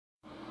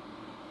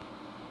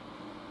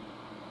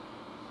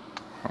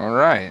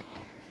Alright.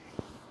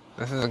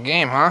 This is a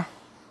game, huh?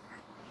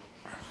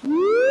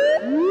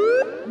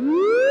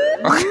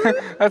 Okay,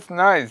 that's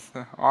nice.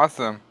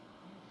 Awesome.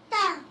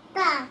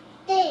 Tap,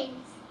 taste.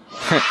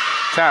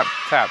 Tap,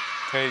 tap,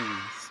 taste.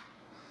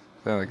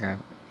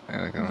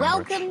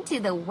 Welcome to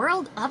the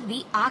world of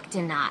the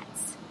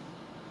Octonauts.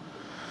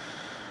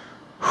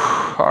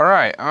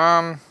 Alright,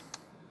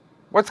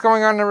 what's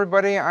going on,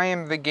 everybody? I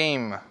am the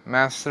Game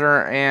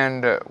Master,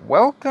 and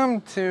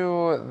welcome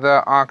to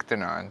the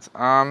Octonauts.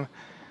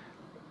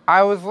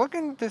 I was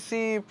looking to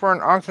see for an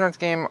Octonauts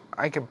game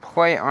I could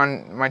play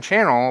on my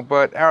channel,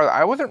 but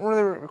I wasn't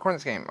really recording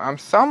this game.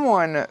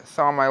 Someone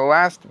saw my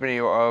last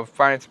video of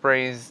Five Nights at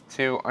Freddy's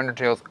 2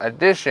 Undertale's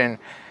Edition,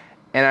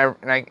 and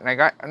I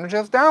got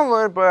Undertale's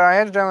downloaded, but I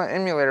had to download an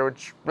emulator,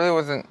 which really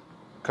wasn't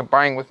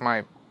combining with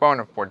my phone,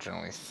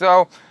 unfortunately.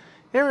 So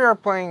here we are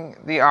playing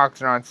the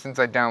Octonauts since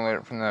I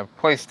downloaded it from the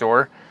Play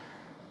Store.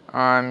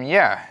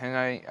 Yeah, and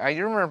I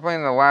do remember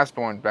playing the last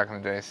one back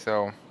in the day,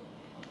 so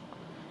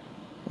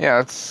yeah,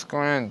 let's go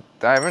ahead and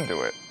dive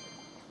into it.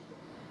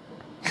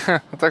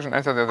 It's actually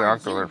nice to have the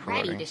Octo alert for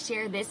loading. Ready to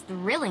share this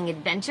thrilling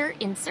adventure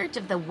in search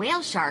of the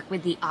whale shark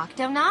with the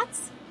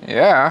Octonauts?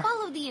 Yeah.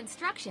 Follow the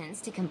instructions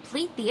to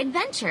complete the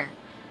adventure.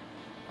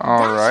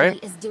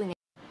 Alright. Dashi is doing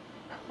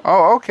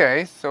Oh,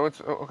 okay. So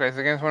it's okay. So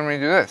the game's wanting me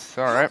to do this.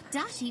 Alright.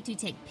 Dashi to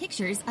take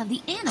pictures of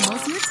the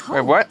animals you're told.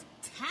 Wait, what?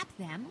 Tap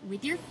them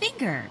with your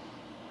finger.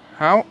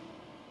 How?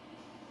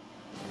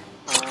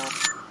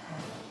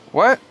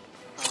 What?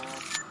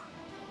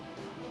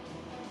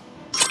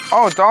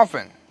 Oh,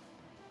 dolphin.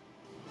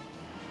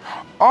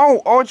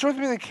 Oh, it shows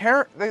me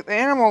the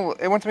animal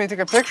it wants me to take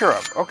a picture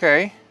of.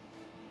 Okay.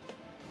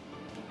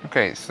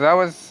 Okay, so that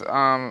was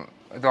a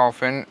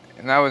dolphin,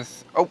 and that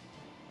was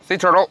sea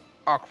turtle.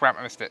 Oh crap,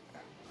 I missed it.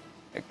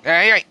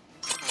 Hey,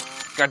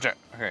 gotcha.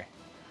 Okay.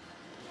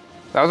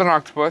 That was an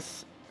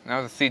octopus. And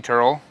that was a sea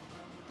turtle.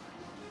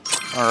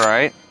 All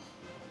right.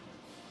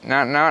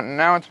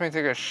 Now it's me to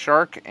take a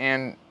shark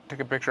and take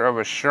a picture of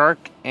a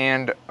shark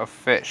and a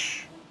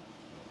fish.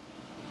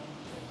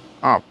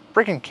 Oh,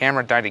 freaking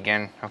camera died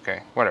again.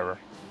 Okay, whatever.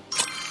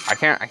 I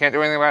can't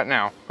do anything about it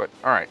now, but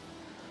alright.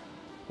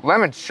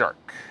 Lemon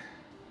shark.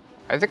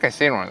 I think I've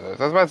seen one of those.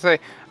 I was about to say,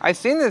 I've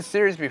seen this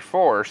series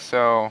before,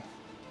 so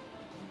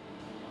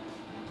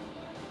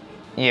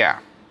yeah.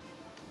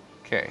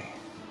 Okay.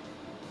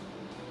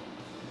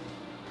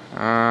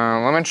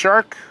 Lemon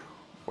shark?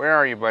 Where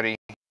are you, buddy?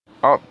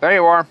 Oh, there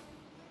you are.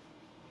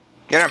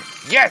 Get him.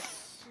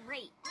 Yes!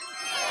 Great.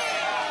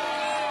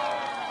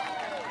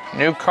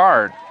 New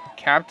card.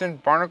 Captain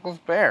Barnacle's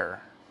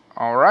Bear.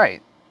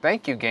 Alright.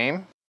 Thank you,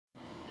 game.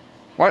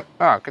 What?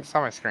 Oh, good to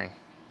saw my screen.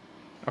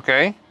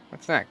 Okay.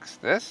 What's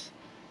next? This?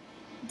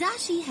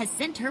 Dashi has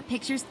sent her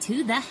pictures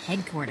to the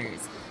headquarters,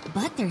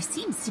 but there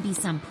seems to be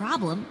some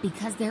problem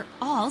because they're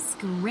all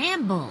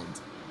scrambled.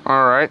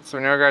 Alright, so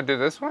now I gotta do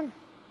this one?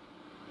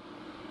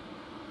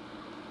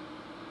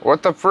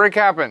 What the freak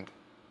happened?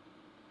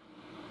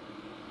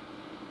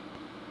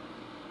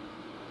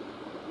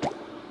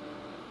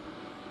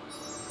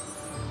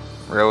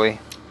 Really?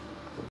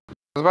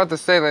 I was about to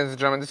say, ladies and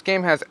gentlemen, this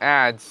game has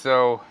ads,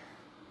 so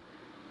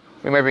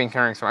we might be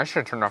encountering some. I should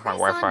have turned off my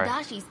Wi-Fi. Press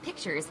on Dashi's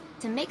pictures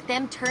to make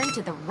them turn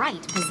to the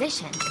right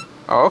position.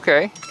 Oh,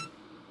 okay.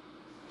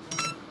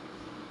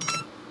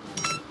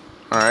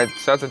 Alright,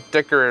 so that's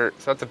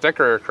a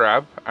decorator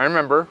crab. I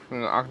remember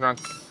from the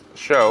Octonauts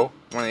show,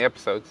 one of the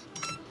episodes.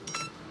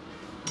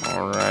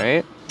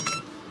 Alright.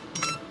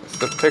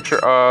 It's a picture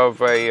of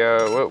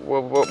a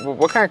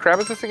what kind of crab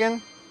is this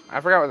again? I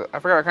forgot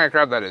what kind of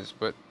crab that is,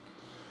 but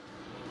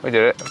we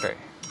did it. Okay.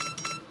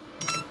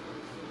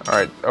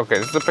 Alright, okay,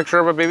 this is a picture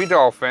of a baby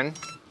dolphin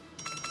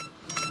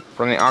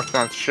from the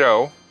Octonauts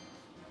show.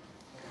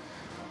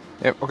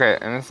 Yep, okay,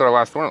 and this is our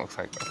last one, it looks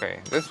like. Okay,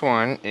 this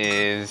one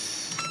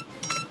is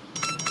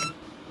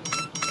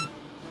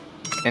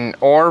an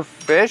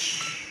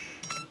oarfish.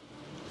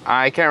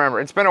 I can't remember.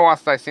 It's been a while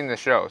since I've seen the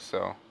show,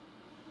 so.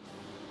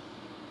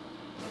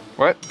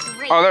 What?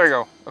 Great. Oh, there you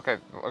go. Okay,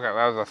 that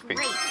was a speech.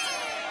 Great.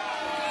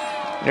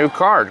 New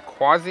card,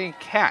 Quasi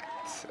Cat.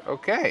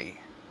 Okay.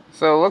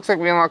 So it looks like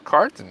we unlock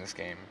cards in this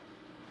game.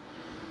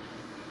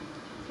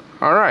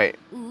 Alright.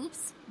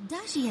 Oops.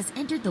 Dashi has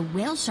entered the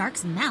whale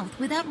shark's mouth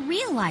without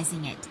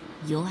realizing it.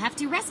 You'll have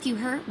to rescue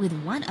her with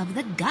one of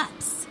the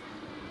guts.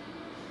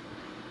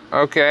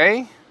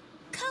 Okay.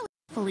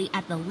 Colorfully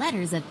at the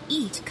letters of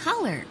each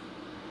color.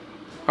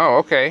 Oh,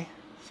 okay.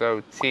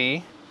 So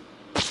T.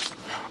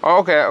 Oh,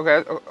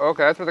 okay,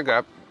 that's for the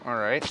gut.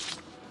 Alright.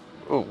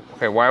 Ooh,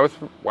 okay, Y was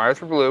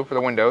for blue for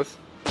the windows.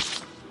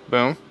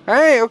 Boom.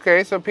 Hey,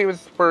 okay, so P was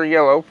for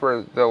yellow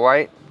for the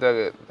light,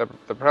 the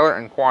propeller,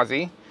 and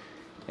Quasi.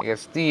 I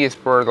guess D is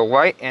for the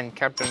light and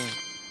Captain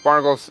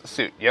Barnacle's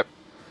suit. Yep.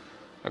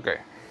 Okay.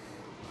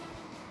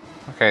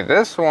 Okay,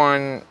 this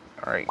one.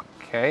 Alright,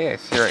 okay, I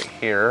see right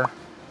here.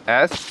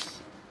 S.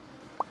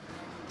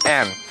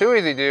 M. Too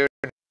easy, dude.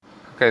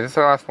 Okay, this is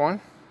the last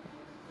one.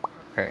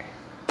 Okay.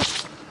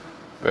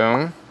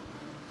 Boom.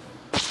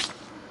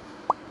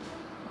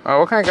 Oh,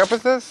 what kind of gup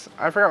is this?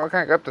 I forgot what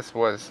kind of gup this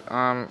was. Okay,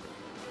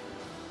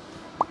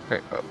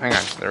 oh, hang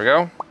on. There we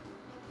go.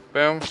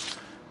 Boom.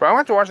 Bro, I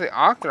want to watch the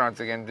Octonauts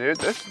again, dude.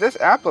 This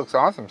app looks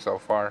awesome so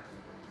far.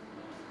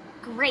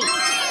 Great.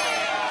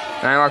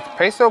 And I unlocked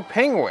Peso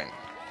Penguin.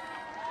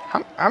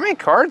 How many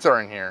cards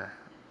are in here?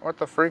 What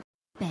the freak?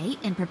 Bay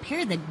and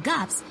prepare the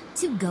gups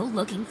to go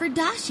looking for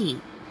Dashi.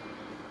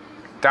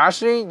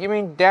 Dashi? You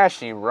mean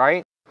Dashi,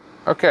 right?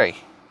 Okay,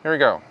 here we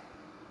go.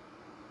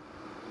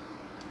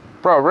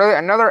 Bro, really?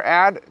 Another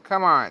ad?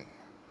 Come on.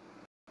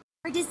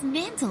 Are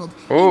dismantled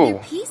Ooh. and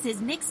their pieces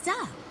mixed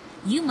up.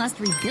 You must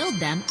rebuild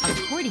them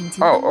according to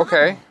the model.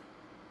 Okay.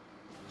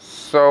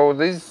 So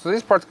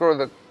these parts go to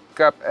the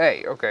gup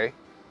A. Okay.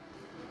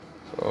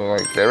 So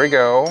like there we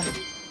go.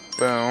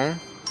 Boom.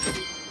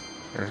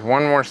 There's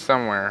one more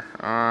somewhere.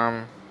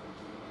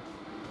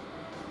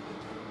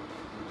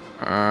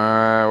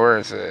 Where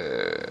is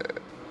it?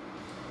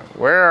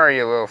 Where are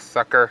you, little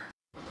sucker?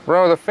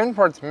 Bro, the fin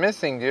part's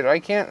missing, dude. I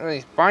can't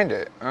really find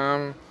it.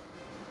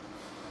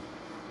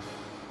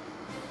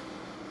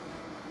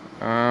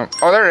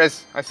 Oh, there it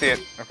is. I see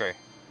it. Okay.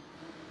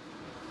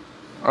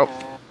 Oh,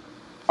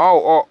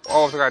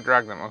 I gotta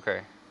drag them.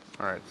 Okay.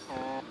 All right.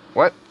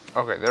 What?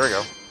 Okay, there we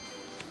go.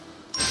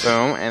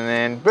 Boom, and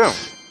then boom.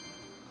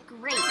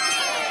 Great.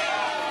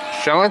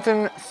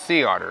 Skeleton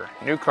Sea Otter.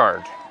 New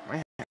card.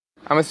 Man.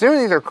 I'm assuming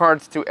these are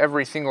cards to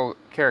every single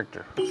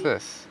character. What's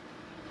this?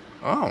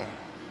 Oh.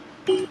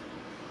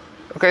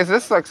 Okay, so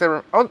this is like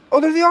seven. Oh,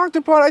 there's the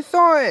octopod. I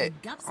saw it.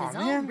 Gups Oh, is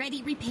man.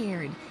 already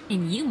repaired,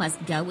 and you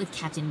must go with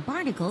Captain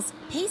Barnacles,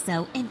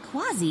 Peso, and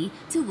Quasi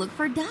to look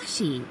for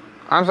Dashi.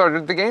 I'm sorry,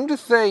 did the game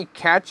just say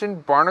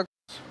catching barnacles?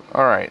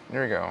 All right,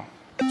 here we go.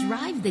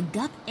 Drive the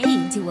Gup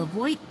A to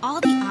avoid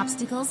all the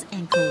obstacles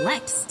and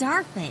collect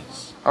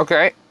starfish.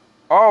 Okay.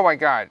 Oh my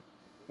god.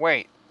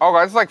 Wait. Oh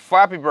god, it's like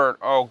Flappy Bird.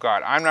 Oh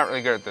god, I'm not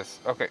really good at this.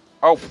 Okay.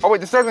 Oh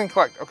wait, the stars can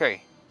collect.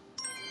 Okay.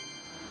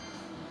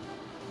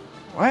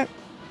 What?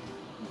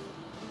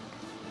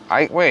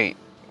 Wait.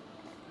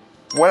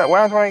 What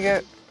else do I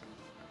get?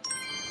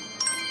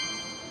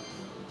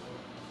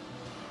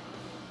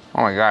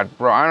 Oh my god,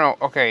 bro, I don't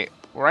know. Okay,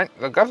 right,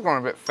 the gup's going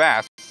a bit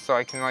fast, so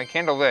I can like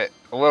handle it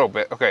a little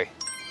bit. Okay.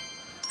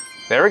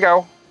 There we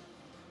go.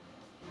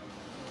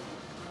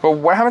 But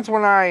what happens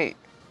when I...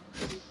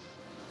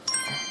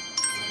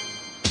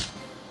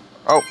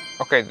 Oh,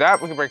 okay,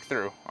 that we can break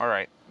through. All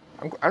right.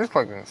 I'm just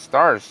collecting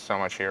stars so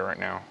much here right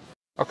now.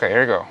 Okay,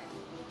 here we go.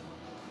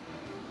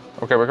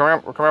 Okay, we're coming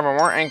up with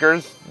more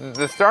anchors.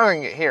 The stars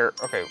can get here.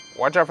 Okay,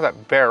 watch out for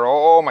that barrel.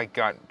 Oh my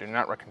god, do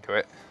not wreck into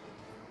it.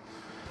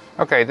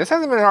 Okay, this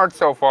hasn't been hard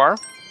so far.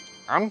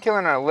 I'm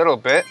killing it a little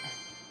bit.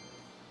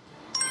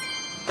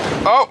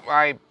 Oh,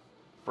 I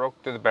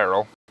broke through the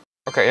barrel.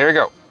 Okay, here we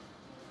go.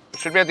 It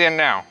should be at the end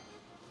now.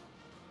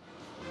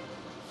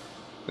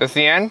 This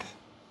the end?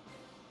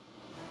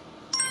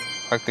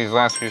 Like these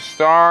last few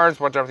stars.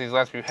 Watch out for these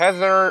last few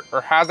hazards.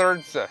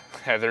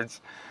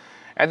 Hazards.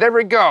 And there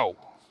we go.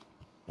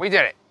 We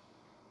did it.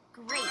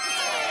 Great.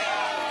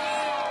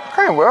 What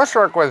kind of whale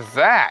shark was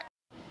that?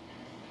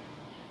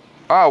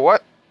 Oh,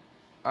 what?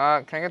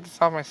 Can I get this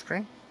off my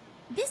screen?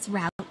 This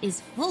route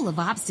is full of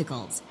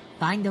obstacles.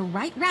 Find the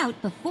right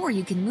route before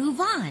you can move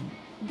on.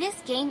 This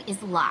game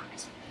is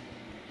locked.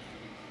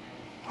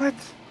 What?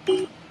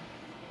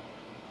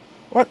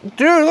 What?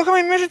 Dude, look how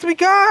many missions we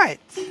got!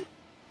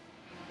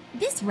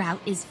 This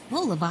route is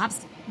full of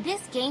obstacles.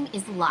 This game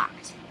is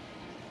locked.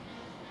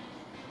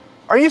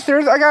 Are you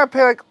serious? I gotta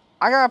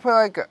pay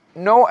like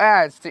no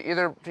ads to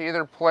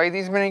either play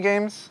these mini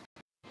games.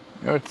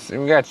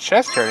 We got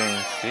chest here, I didn't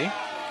even see.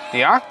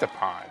 The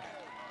octopod.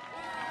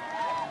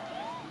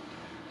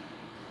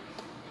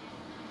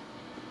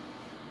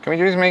 Can we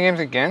do these mini games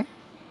again?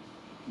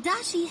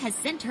 Dashi has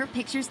sent her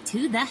pictures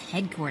to the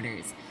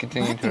headquarters.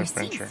 Continue But to there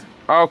adventure. seems-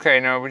 Okay,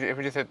 no, if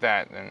we just hit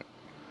that, then.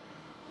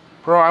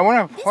 Bro, I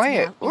want to This play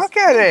it. route is Look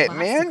at full it, of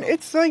man. obstacles.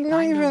 It's like not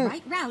Find the even.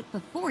 right route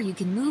before you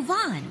can move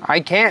on.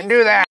 I can't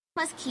do that.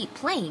 Must keep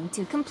playing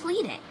to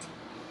complete it.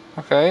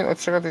 Okay,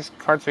 let's check out these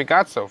cards we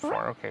got so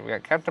far. Okay, we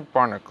got Captain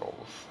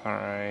Barnacles. All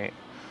right.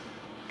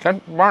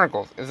 Captain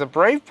Barnacles is a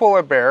brave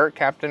polar bear,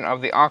 captain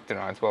of the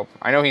Octonauts. Well,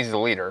 I know he's the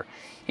leader.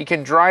 He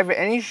can drive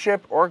any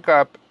ship or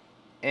gup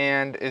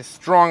and is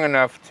strong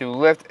enough to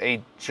lift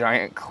a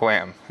giant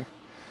clam.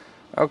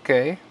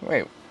 Okay,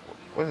 wait.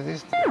 What do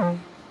these do?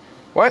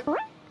 What? What?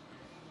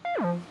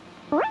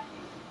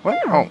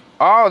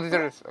 Oh, these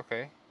are just,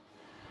 okay.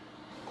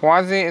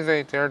 Quasi is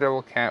a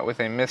daredevil cat with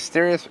a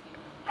mysterious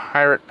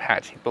pirate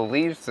patch. He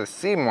believes the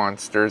sea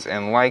monsters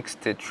and likes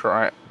to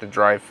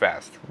drive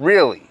fast.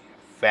 Really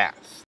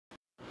fast.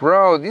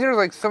 Bro, these are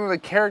like some of the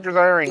characters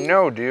I already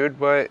know, dude,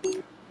 but...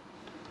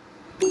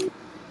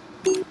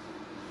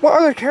 What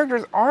other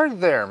characters are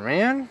there,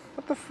 man?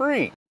 What the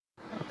freak?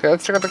 Okay,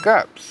 let's check out the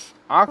gups.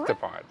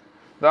 Octopod.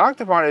 The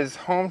octopod is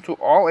home to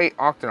all 8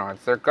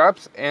 octonauts. Their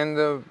gups and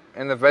the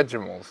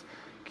Vegemals.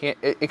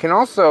 It can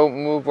also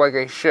move like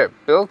a ship,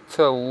 built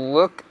to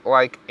look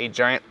like a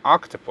giant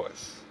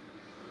octopus.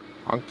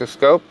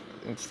 Octoscope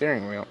and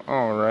steering wheel.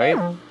 Alright.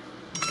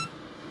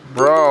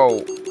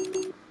 Bro.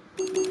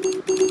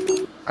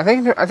 I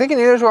think in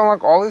order to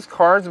unlock all these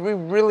cards, we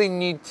really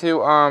need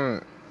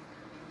to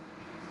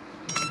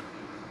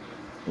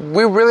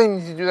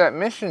do that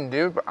mission,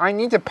 dude. But I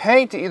need to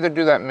pay to either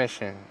do that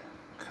mission.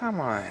 Come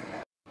on.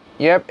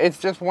 Yep, it's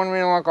just one way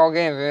to unlock all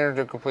games in order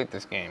to complete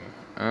this game.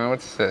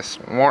 What's this?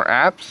 More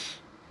apps?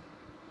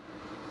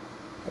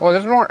 Well,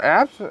 there's more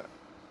apps?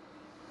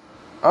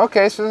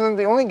 Okay, so this isn't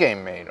the only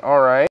game made.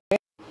 Alright.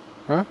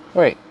 Huh?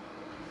 Wait.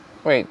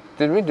 Wait,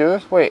 did we do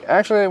this? Wait,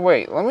 actually,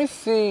 wait. Let me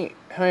see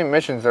how many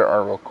missions there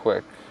are real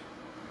quick.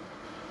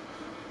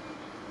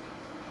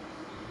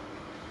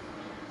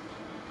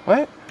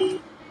 What?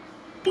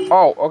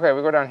 Oh, okay,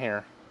 we go down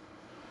here.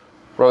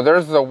 Bro,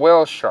 there's the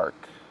whale shark.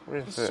 What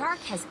is this? The shark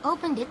has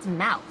opened its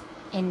mouth,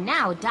 and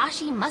now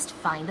Dashi must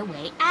find a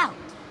way out.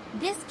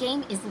 This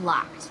game is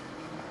locked.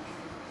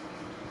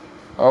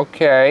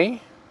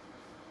 Okay.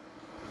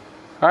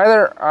 Hi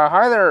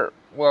there,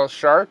 whale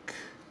shark.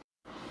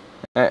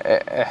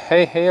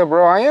 Hey,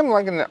 bro, I am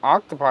liking the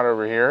octopod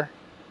over here.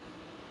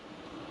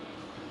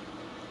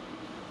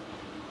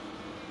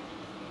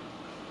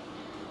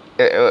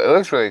 It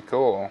looks really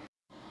cool.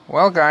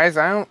 Well, guys,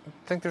 I don't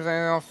think there's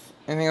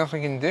anything else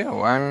we can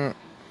do. I'm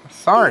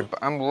sorry, but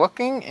I'm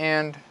looking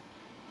and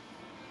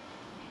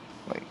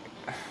like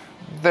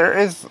there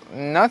is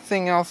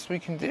nothing else we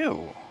can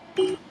do.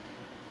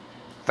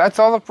 That's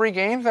all the free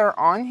games that are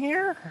on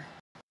here?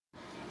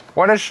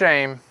 What a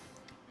shame.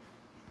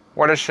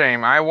 What a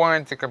shame. I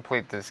wanted to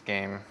complete this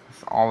game.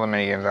 It's all the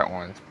mini games at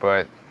once,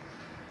 but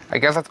I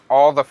guess that's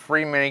all the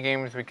free mini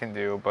games we can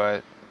do,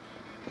 but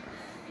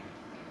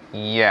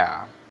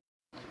yeah.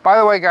 By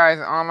the way, guys,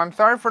 I'm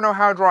sorry for no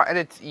how to draw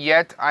edits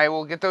yet. I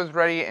will get those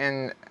ready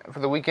for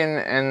the weekend,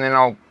 and then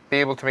I'll be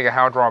able to make a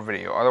how to draw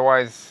video.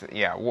 Otherwise,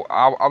 yeah,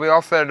 I'll be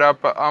all set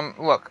up. But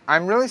look,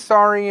 I'm really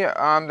sorry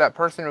that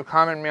person who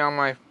commented me on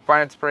my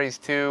Five Nights at Freddy's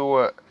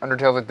 2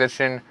 Undertale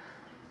Edition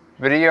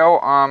video.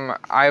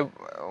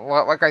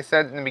 Like I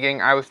said in the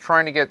beginning, I was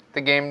trying to get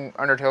the game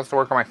Undertale to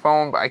work on my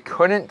phone, but I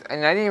couldn't,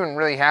 and I didn't even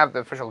really have the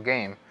official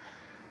game.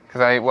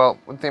 Because well,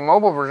 with the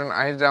mobile version,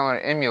 I had to download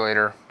an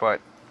emulator,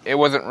 but it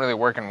wasn't really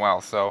working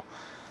well, so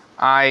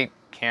I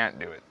can't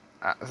do it.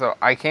 So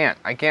I can't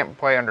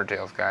play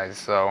Undertales, guys,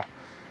 so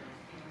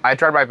I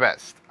tried my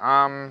best.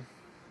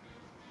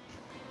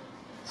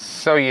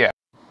 So yeah.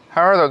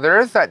 However, though, there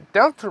is that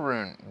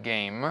Deltarune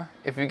game,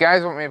 if you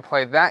guys want me to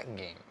play that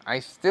game. I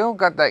still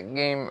got that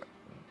game.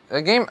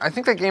 I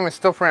think that game is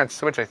still free on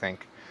Switch, I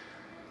think.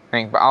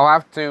 But I'll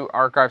have to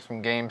archive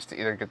some games to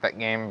either get that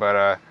game,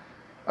 but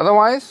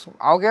otherwise,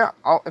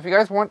 if you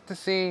guys want to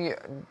see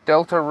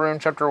Deltarune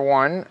Chapter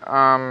 1,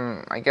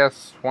 I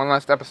guess one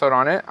last episode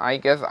on it, I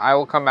guess I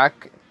will come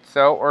back,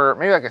 or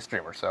maybe like a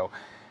streamer, so.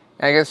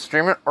 I guess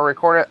stream it or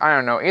record it, I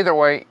don't know. Either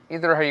way,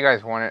 either how you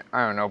guys want it,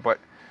 I don't know, but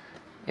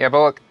yeah,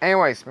 but look,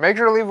 anyways, make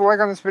sure to leave a like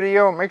on this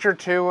video, make sure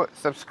to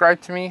subscribe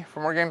to me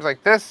for more games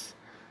like this,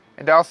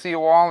 and I'll see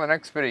you all in the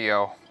next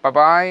video.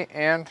 Bye-bye,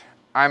 and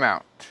I'm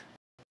out.